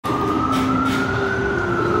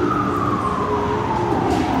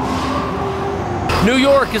New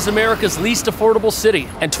York is America's least affordable city,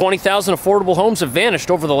 and 20,000 affordable homes have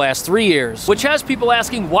vanished over the last 3 years, which has people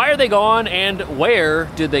asking why are they gone and where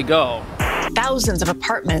did they go? Thousands of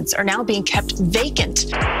apartments are now being kept vacant.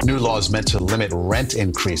 New laws meant to limit rent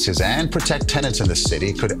increases and protect tenants in the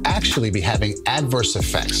city could actually be having adverse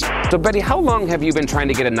effects. So, Betty, how long have you been trying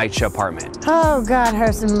to get a NYC apartment? Oh, God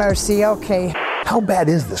have some mercy. Okay. How bad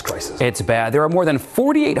is this crisis? It's bad. There are more than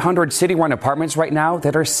 4,800 city-run apartments right now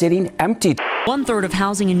that are sitting empty. 1/3 of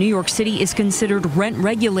housing in New York City is considered rent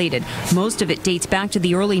regulated. Most of it dates back to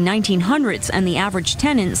the early 1900s, and the average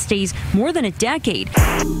tenant stays more than a decade.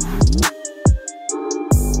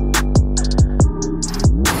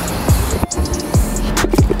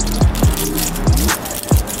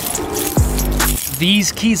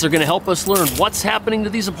 These keys are going to help us learn what's happening to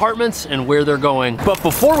these apartments and where they're going. But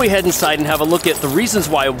before we head inside and have a look at the reasons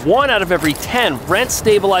why 1 out of every 10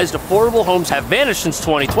 rent-stabilized affordable homes have vanished since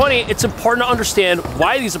 2020, it's important to understand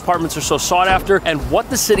why these apartments are so sought after and what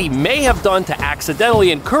the city may have done to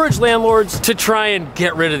accidentally encourage landlords to try and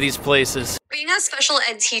get rid of these places. Being a special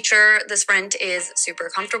ed teacher, this rent is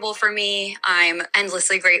super comfortable for me. I'm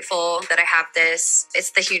endlessly grateful that I have this.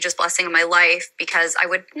 It's the hugest blessing of my life because I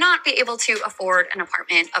would not be able to afford an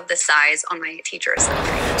apartment of this size on my teacher's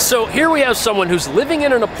salary. So here we have someone who's living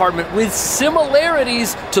in an apartment with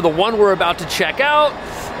similarities to the one we're about to check out,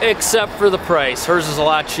 except for the price. Hers is a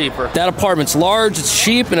lot cheaper. That apartment's large, it's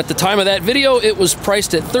cheap, and at the time of that video, it was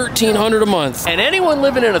priced at $1,300 a month. And anyone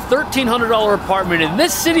living in a $1,300 apartment in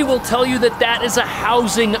this city will tell you that that is a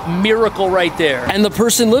housing miracle right there. And the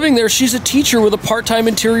person living there, she's a teacher with a part-time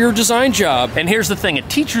interior design job. And here's the thing, a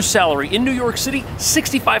teacher's salary in New York City,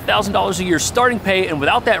 $65,000 a year starting pay, and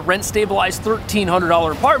without that rent-stabilized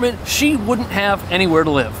 $1,300 apartment, she wouldn't have anywhere to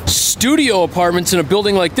live. Studio apartments in a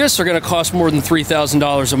building like this are gonna cost more than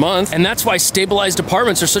 $3,000 a month, and that's why stabilized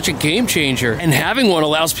apartments are such a game changer. And having one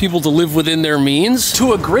allows people to live within their means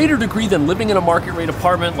to a greater degree than living in a market rate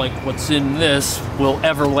apartment like what's in this will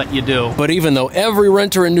ever let you do. But even though every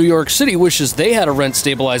renter in New York City wishes they had a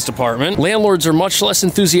rent-stabilized apartment, landlords are much less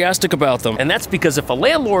enthusiastic about them. And that's because if a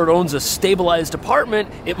landlord owns a stabilized apartment,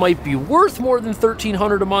 it might be worth more than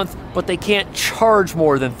 $1,300 a month, but they can't charge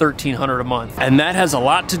more than $1,300 a month. And that has a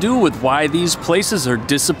lot to do with why these places are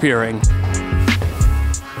disappearing.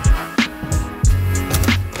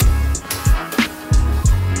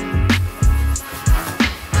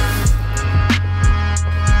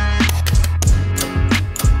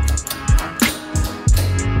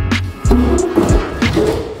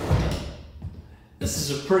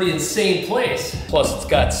 Pretty insane place. Plus it's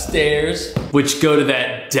got stairs, which go to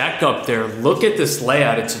that deck up there. Look at this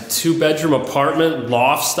layout. It's a 2-bedroom apartment,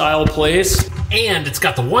 loft style place. And it's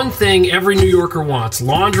got the one thing every New Yorker wants,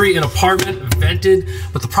 laundry, an apartment, vented.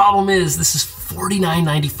 But the problem is this is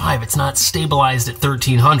 $49.95. It's not stabilized at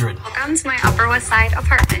 $1,300. Welcome to my Upper West Side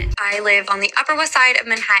apartment. I live on the Upper West Side of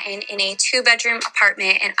Manhattan in a 2-bedroom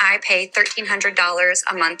apartment, and I pay $1,300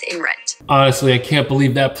 a month in rent. Honestly, I can't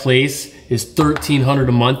believe that place is $1,300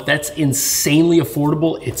 a month. That's insanely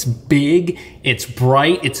affordable. It's big, it's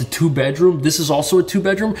bright, it's a 2-bedroom. This is also a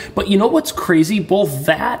 2-bedroom. But you know what's crazy? Both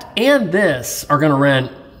that and this are gonna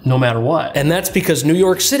rent no matter what. And that's because New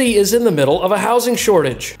York City is in the middle of a housing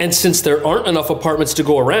shortage. And since there aren't enough apartments to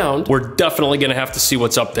go around, we're definitely gonna have to see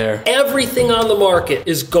what's up there. Everything on the market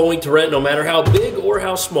is going to rent no matter how big or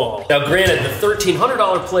how small. Now granted, the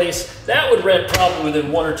 $1,300 place, that would rent probably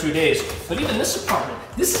within 1 or 2 days. But even this apartment,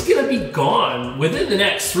 this is gonna be gone within the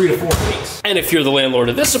next 3 to 4 weeks. And if you're the landlord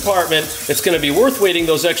of this apartment, it's gonna be worth waiting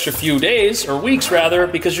those extra few days, or weeks rather,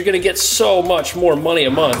 because you're gonna get so much more money a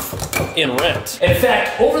month in rent. In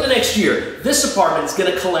fact, over the next year, this apartment is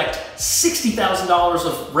gonna collect $60,000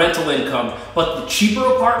 of rental income, but the cheaper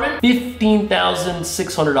apartment,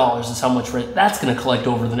 $15,600 is how much rent that's gonna collect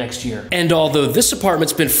over the next year. And although this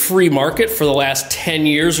apartment's been free market for the last 10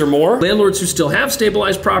 years or more, landlords who still have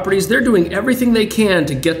stabilized properties, they're doing everything they can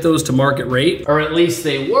to get those to market rate, or at least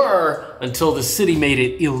they were until the city made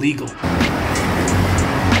it illegal.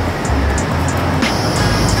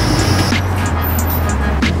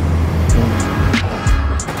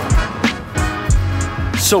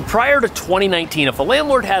 So prior to 2019, if a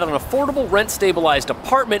landlord had an affordable rent-stabilized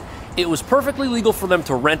apartment, it was perfectly legal for them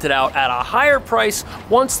to rent it out at a higher price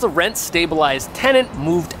once the rent-stabilized tenant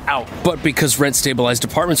moved out. But because rent-stabilized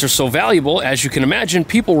apartments are so valuable, as you can imagine,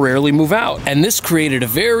 people rarely move out. And this created a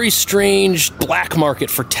very strange black market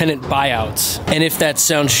for tenant buyouts. And if that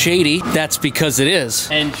sounds shady, that's because it is.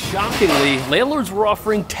 And shockingly, landlords were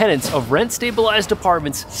offering tenants of rent-stabilized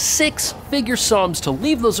apartments 6-figure sums to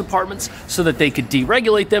leave those apartments so that they could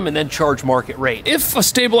deregulate them and then charge market rate. If a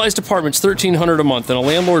stabilized apartment's $1,300 a month and a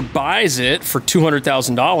landlord buys buys it for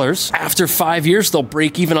 $200,000. After 5 years, they'll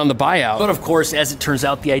break even on the buyout. But of course, as it turns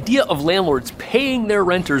out, the idea of landlords paying their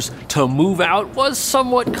renters to move out was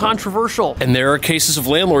somewhat controversial. And there are cases of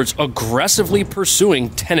landlords aggressively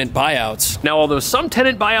pursuing tenant buyouts. Now, although some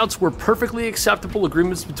tenant buyouts were perfectly acceptable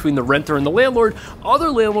agreements between the renter and the landlord,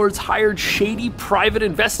 other landlords hired shady private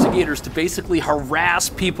investigators to basically harass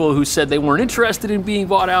people who said they weren't interested in being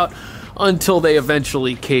bought out until they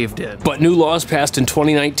eventually caved in. But new laws passed in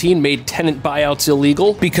 2019 made tenant buyouts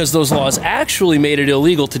illegal because those laws actually made it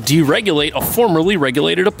illegal to deregulate a formerly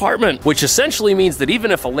regulated apartment, which essentially means that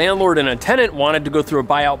even if a landlord and a tenant wanted to go through a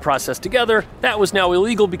buyout process together, that was now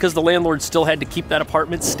illegal because the landlord still had to keep that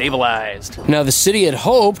apartment stabilized. Now, the city had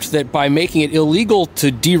hoped that by making it illegal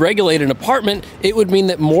to deregulate an apartment, it would mean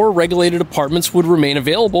that more regulated apartments would remain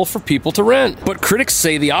available for people to rent. But critics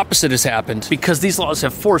say the opposite has happened because these laws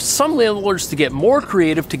have forced some landlords to get more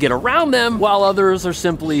creative to get around them, while others are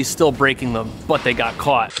simply still breaking them, but they got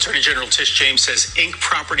caught. Attorney General Tish James says Inc.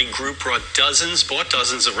 Property Group bought dozens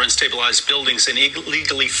of rent-stabilized buildings and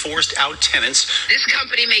illegally forced out tenants. This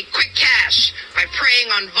company made quick cash by preying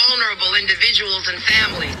on vulnerable individuals and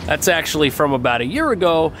families. That's actually from about a year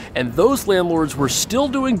ago, and those landlords were still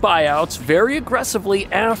doing buyouts very aggressively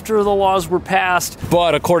after the laws were passed.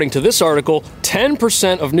 But according to this article,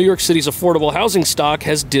 10% of New York City's affordable housing stock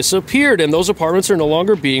has disappeared, and those apartments are no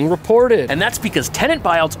longer being reported. And that's because tenant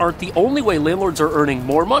buyouts aren't the only way landlords are earning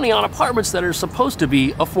more money on apartments that are supposed to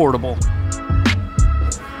be affordable.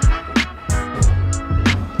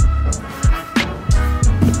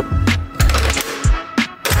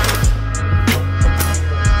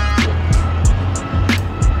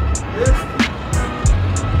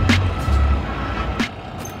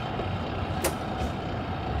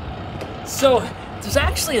 So, there's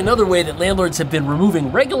actually another way that landlords have been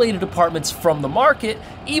removing regulated apartments from the market,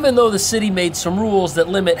 even though the city made some rules that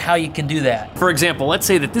limit how you can do that. For example, let's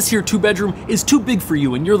say that this here 2-bedroom is too big for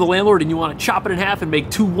you and you're the landlord and you want to chop it in half and make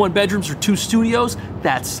 2 1-bedrooms or 2 studios.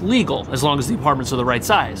 That's legal, as long as the apartments are the right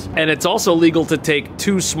size. And it's also legal to take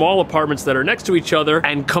 2 small apartments that are next to each other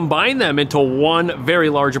and combine them into one very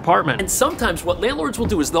large apartment. And sometimes what landlords will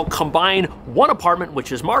do is they'll combine one apartment,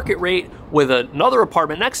 which is market rate, with another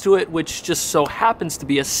apartment next to it, which just so happens to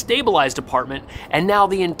be a stabilized apartment, and now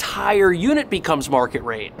the entire unit becomes market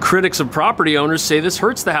rate. Critics of property owners say this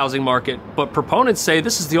hurts the housing market, but proponents say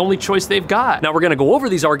this is the only choice they've got. Now, we're gonna go over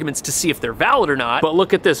these arguments to see if they're valid or not, but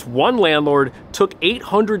look at this. One landlord took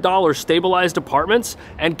 $800 stabilized apartments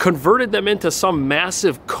and converted them into some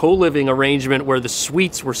massive co-living arrangement where the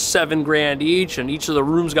suites were $7 grand each and each of the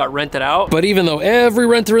rooms got rented out. But even though every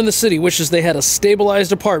renter in the city wishes they had a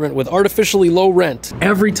stabilized apartment with artificially low rent,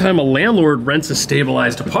 every time a landlord rents a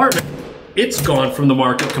stabilized apartment, it's gone from the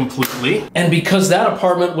market completely. And because that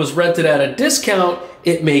apartment was rented at a discount,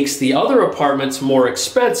 it makes the other apartments more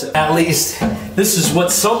expensive. At least, this is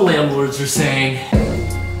what some landlords are saying.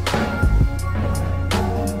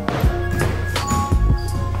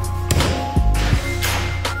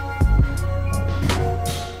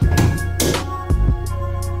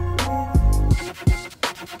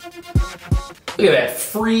 Look at that,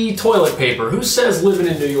 free toilet paper. Who says living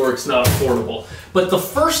in New York's not affordable? But the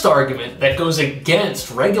first argument that goes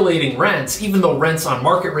against regulating rents, even though rents on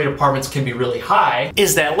market rate apartments can be really high,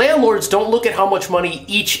 is that landlords don't look at how much money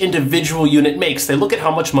each individual unit makes. They look at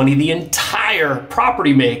how much money the entire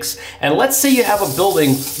property makes. And let's say you have a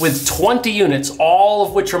building with 20 units, all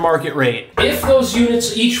of which are market rate. If those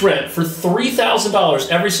units each rent for $3,000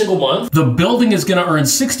 every single month, the building is gonna earn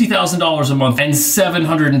 $60,000 a month and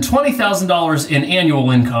 $720,000 in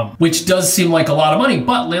annual income, which does seem like a lot of money,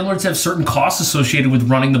 but landlords have certain costs associated with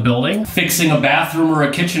running the building. Fixing a bathroom or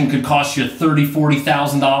a kitchen could cost you $30,000,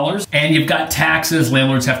 $40,000. And you've got taxes.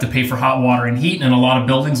 Landlords have to pay for hot water and heat in a lot of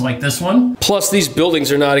buildings like this one. Plus, these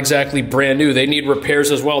buildings are not exactly brand new. They need repairs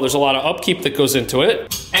as well. There's a lot of upkeep that goes into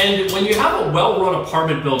it. And when you have a well-run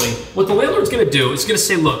apartment building, what the landlord's gonna do is gonna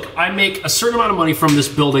say, look, I make a certain amount of money from this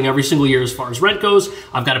building every single year as far as rent goes.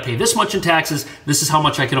 I've got to pay this much in taxes. This is how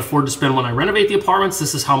much I can afford to spend when I renovate the apartments.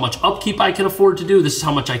 This is how much upkeep I can afford to do. This is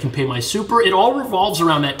how much I can pay my super. It all revolves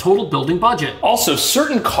around that total building budget. Also,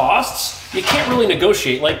 certain costs you can't really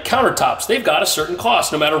negotiate, like countertops. They've got a certain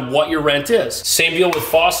cost no matter what your rent is. Same deal with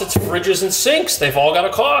faucets, fridges, and sinks. They've all got a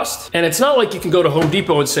cost. And it's not like you can go to Home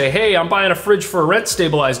Depot and say, hey, I'm buying a fridge for a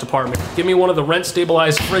rent-stabilized apartment. Give me one of the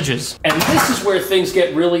rent-stabilized fridges. And this is where things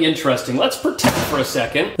get really interesting. Let's pretend for a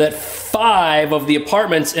second that 5 of the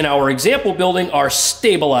apartments in our example building are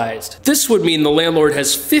stabilized. This would mean the landlord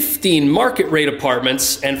has 15 market rate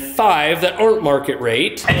apartments and 5 that aren't market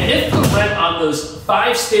rate. And if the rent on those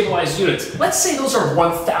 5 stabilized units, let's say those are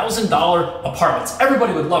 $1,000 apartments.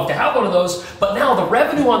 Everybody would love to have one of those, but now the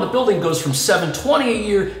revenue on the building goes from $720 a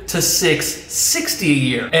year to $660 a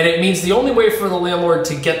year. And it means the only way for the landlord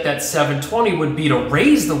to get that $720 would be to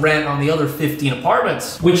raise the rent on the other 15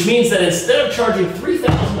 apartments, which means that instead of charging $3,000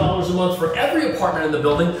 a month for every apartment in the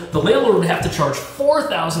building, the landlord would have to charge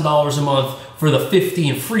 $4,000 a month for the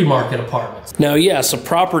 15 free market apartments. Now, yes, a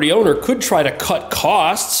property owner could try to cut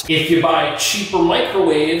costs. If you buy cheaper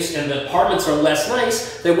microwaves and the apartments are less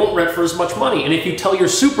nice, they won't rent for as much money. And if you tell your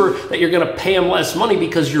super that you're gonna pay him less money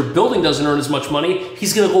because your building doesn't earn as much money,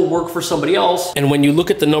 he's gonna go work for somebody else. And when you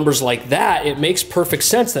look at the numbers like that, it makes perfect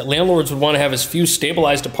sense that landlords would wanna have as few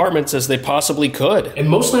stabilized apartments as they possibly could. And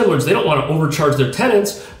most landlords, they don't wanna overcharge their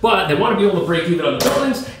tenants, but they wanna be able to break even on the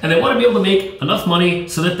buildings, and they wanna be able to make enough money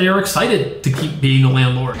so that they're excited to keep being a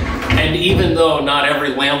landlord. And even though not every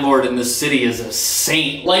landlord in this city is a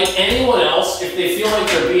saint, like anyone else, if they feel like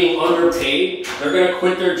they're being underpaid, they're gonna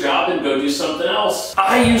quit their job and go do something else.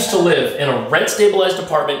 I used to live in a rent-stabilized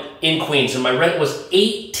apartment in Queens, and my rent was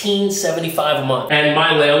 $18.75 a month. And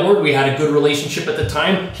my landlord, we had a good relationship at the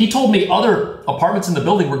time, he told me other apartments in the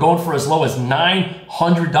building were going for as low as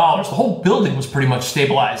 $900. The whole building was pretty much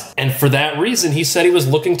stabilized. And for that reason, he said he was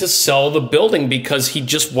looking to sell the building because he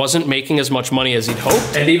just wasn't making as much money as he'd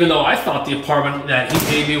hoped. And even though I thought the apartment that he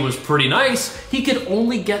gave me was pretty nice, he could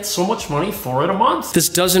only get so much money for it a month. This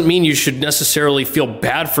doesn't mean you should necessarily feel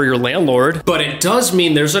bad for your landlord, but it does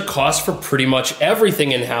mean there's a cost for pretty much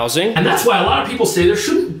everything in housing. And that's why a lot of people say there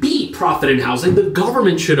shouldn't be profit in housing. The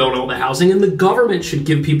government should own all the housing, and the government should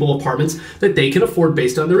give people apartments that they can afford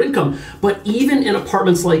based on their income. But even in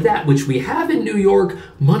apartments like that, which we have in New York,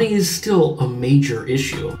 money is still a major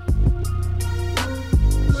issue.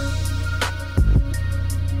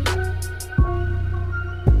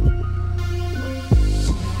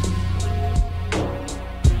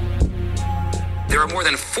 There are more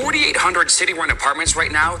than 4,800 city-run apartments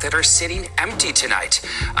right now that are sitting empty tonight,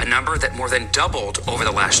 a number that more than doubled over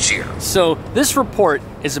the last year. So this report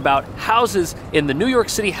is about houses in the New York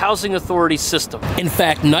City Housing Authority system. In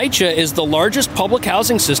fact, NYCHA is the largest public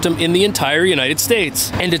housing system in the entire United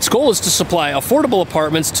States. And its goal is to supply affordable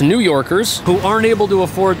apartments to New Yorkers who aren't able to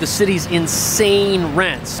afford the city's insane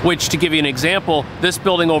rents. Which, to give you an example, this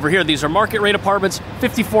building over here, these are market rate apartments,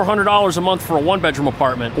 $5,400 a month for a one-bedroom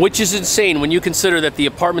apartment, which is insane when you consider that the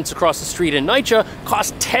apartments across the street in NYCHA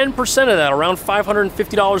cost 10% of that, around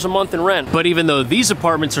 $550 a month in rent. But even though these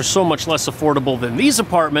apartments are so much less affordable than these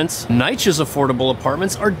apartments, NYCHA's affordable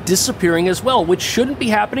apartments are disappearing as well, which shouldn't be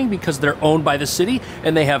happening because they're owned by the city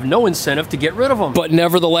and they have no incentive to get rid of them. But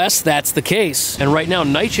nevertheless, that's the case. And right now,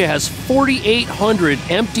 NYCHA has 4,800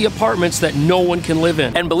 empty apartments that no one can live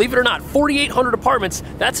in. And believe it or not, 4,800 apartments,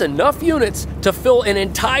 that's enough units to fill an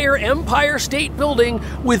entire Empire State Building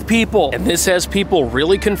with people. And this has people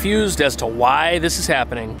really confused as to why this is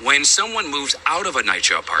happening. When someone moves out of a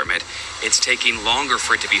NYCHA apartment, it's taking longer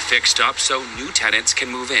for it to be fixed up so new tenants can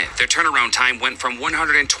move in. Their turnaround time went from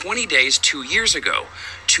 120 days 2 years ago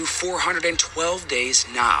to 412 days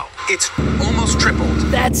now. It's almost tripled.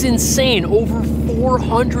 That's insane. Over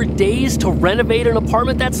 400 days to renovate an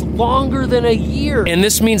apartment? That's longer than a year. And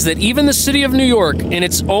this means that even the city of New York in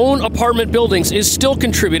its own apartment buildings is still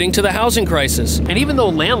contributing to the housing crisis. And even though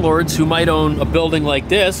landlords who might own a building like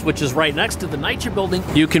this, which is right next to the NYCHA building,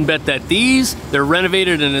 you can bet that they're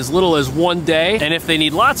renovated in as little as 1 day. And if they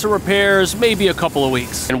need lots of repairs, maybe a couple of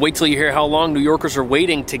weeks. And wait till you hear how long New Yorkers are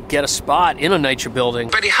waiting to get a spot in a NYCHA building.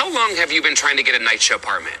 Betty, how long have you been trying to get a NYCHA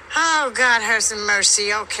apartment? Oh, God, have some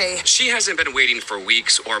mercy. Okay. She hasn't been waiting for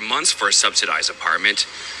weeks or months for a subsidized apartment,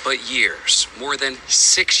 but years, more than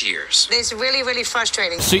 6 years. It's really, really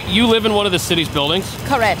frustrating. So you live in one of the city's buildings?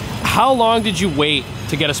 Correct. How long did you wait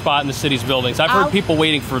to get a spot in the city's buildings? I've heard people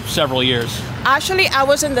waiting for several years. Actually, I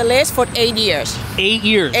was on the list for 8 years. 8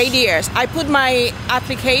 years? 8 years. I put my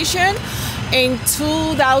application in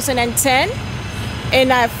 2010,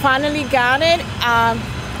 and I finally got it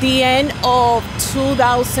the end of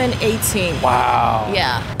 2018. Wow.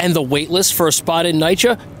 Yeah. And the wait list for a spot in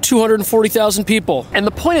NYCHA? 240,000 people. And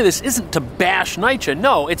the point of this isn't to bash NYCHA.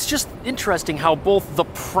 No, it's just interesting how both the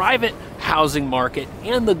private housing market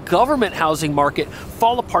and the government housing market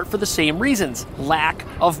fall apart for the same reasons: lack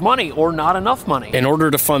of money or not enough money. In order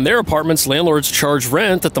to fund their apartments, landlords charge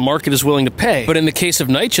rent that the market is willing to pay. But in the case of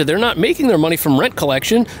NYC, they're not making their money from rent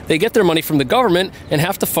collection. They get their money from the government and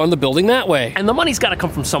have to fund the building that way. And the money's got to come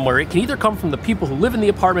from somewhere. It can either come from the people who live in the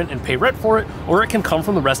apartment and pay rent for it, or it can come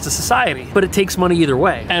from the rest of society. But it takes money either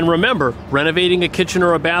way. And remember, renovating a kitchen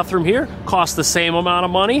or a bathroom here costs the same amount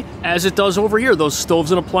of money as it does over here. Those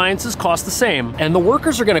stoves and appliances cost the same. And the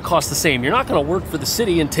workers are going to cost the same. You're not going to work for the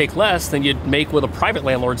city and take less than you'd make with a private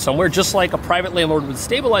landlord somewhere, just like a private landlord with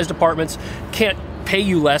stabilized apartments can't pay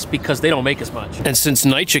you less because they don't make as much. And since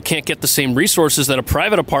NYC can't get the same resources that a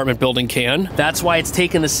private apartment building can, that's why it's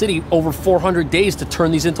taken the city over 400 days to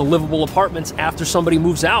turn these into livable apartments after somebody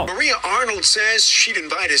moves out. Maria Arnold says she'd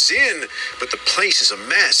invite us in, but the place is a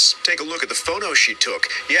mess. Take a look at the photo she took.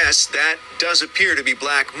 Yes, that does appear to be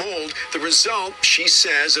black mold. The result, she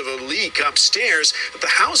says, of a leak upstairs that the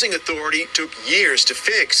housing authority took years to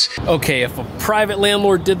fix. Okay, if a private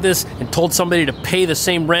landlord did this and told somebody to pay the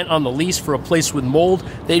same rent on the lease for a place with mold,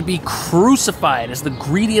 they'd be crucified as the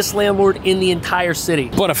greediest landlord in the entire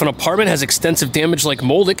city. But if an apartment has extensive damage like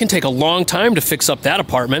mold, it can take a long time to fix up that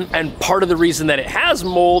apartment. And part of the reason that it has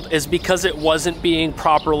mold is because it wasn't being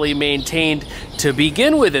properly maintained to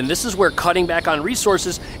begin with. And this is where cutting back on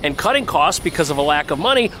resources and cutting costs because of a lack of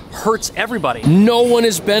money hurts everybody. No one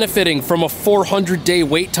is benefiting from a 400-day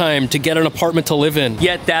wait time to get an apartment to live in.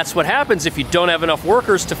 Yet that's what happens if you don't have enough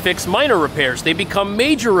workers to fix minor repairs. They become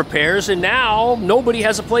major repairs, and now nobody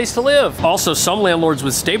has a place to live. Also, some landlords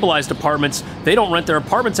with stabilized apartments, they don't rent their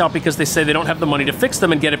apartments out because they say they don't have the money to fix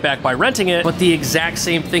them and get it back by renting it. But the exact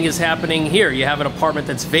same thing is happening here. You have an apartment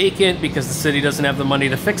that's vacant because the city doesn't have the money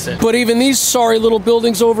to fix it. But even these sorry little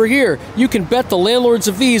buildings over here, you can bet the landlords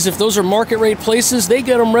of these, if those are market rate places, they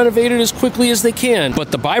get them renovated as quickly as they can.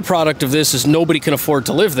 But the byproduct of this is nobody can afford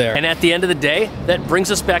to live there. And at the end of the day, that brings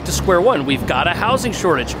us back to square one. We've got a housing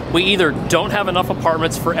shortage. We either don't have enough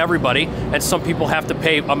apartments for everybody, and some people have to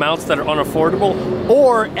pay amounts that are unaffordable,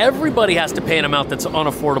 or everybody has to pay an amount that's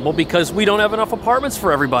unaffordable because we don't have enough apartments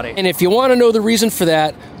for everybody. And if you want to know the reason for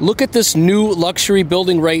that, look at this new luxury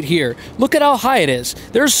building right here. Look at how high it is.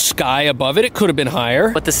 There's sky above it. It could have been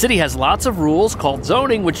higher. But the city has lots of rules called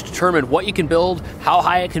zoning which determine what you can build, how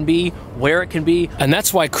high it can be, where it can be. And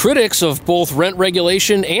that's why critics of both rent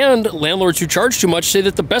regulation and landlords who charge too much say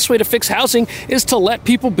that the best way to fix housing is to let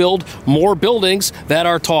people build more buildings that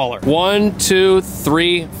are taller. 1, 2,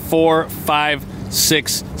 3, 4, 5,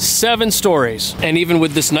 6, 7 stories. And even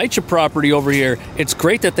with this NYC property over here, it's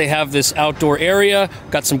great that they have this outdoor area,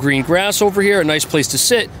 got some green grass over here, a nice place to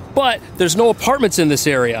sit, but there's no apartments in this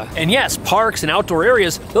area. And yes, parks and outdoor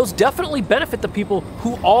areas, those definitely benefit the people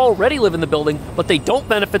who already live in the building, but they don't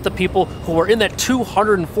benefit the people who are in that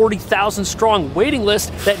 240,000 strong waiting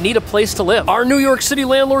list that need a place to live. Are New York City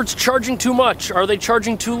landlords charging too much? Are they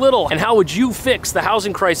charging too little? And how would you fix the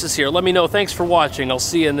housing crisis here? Let me know. Thanks for watching. I'll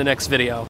see you in the next video.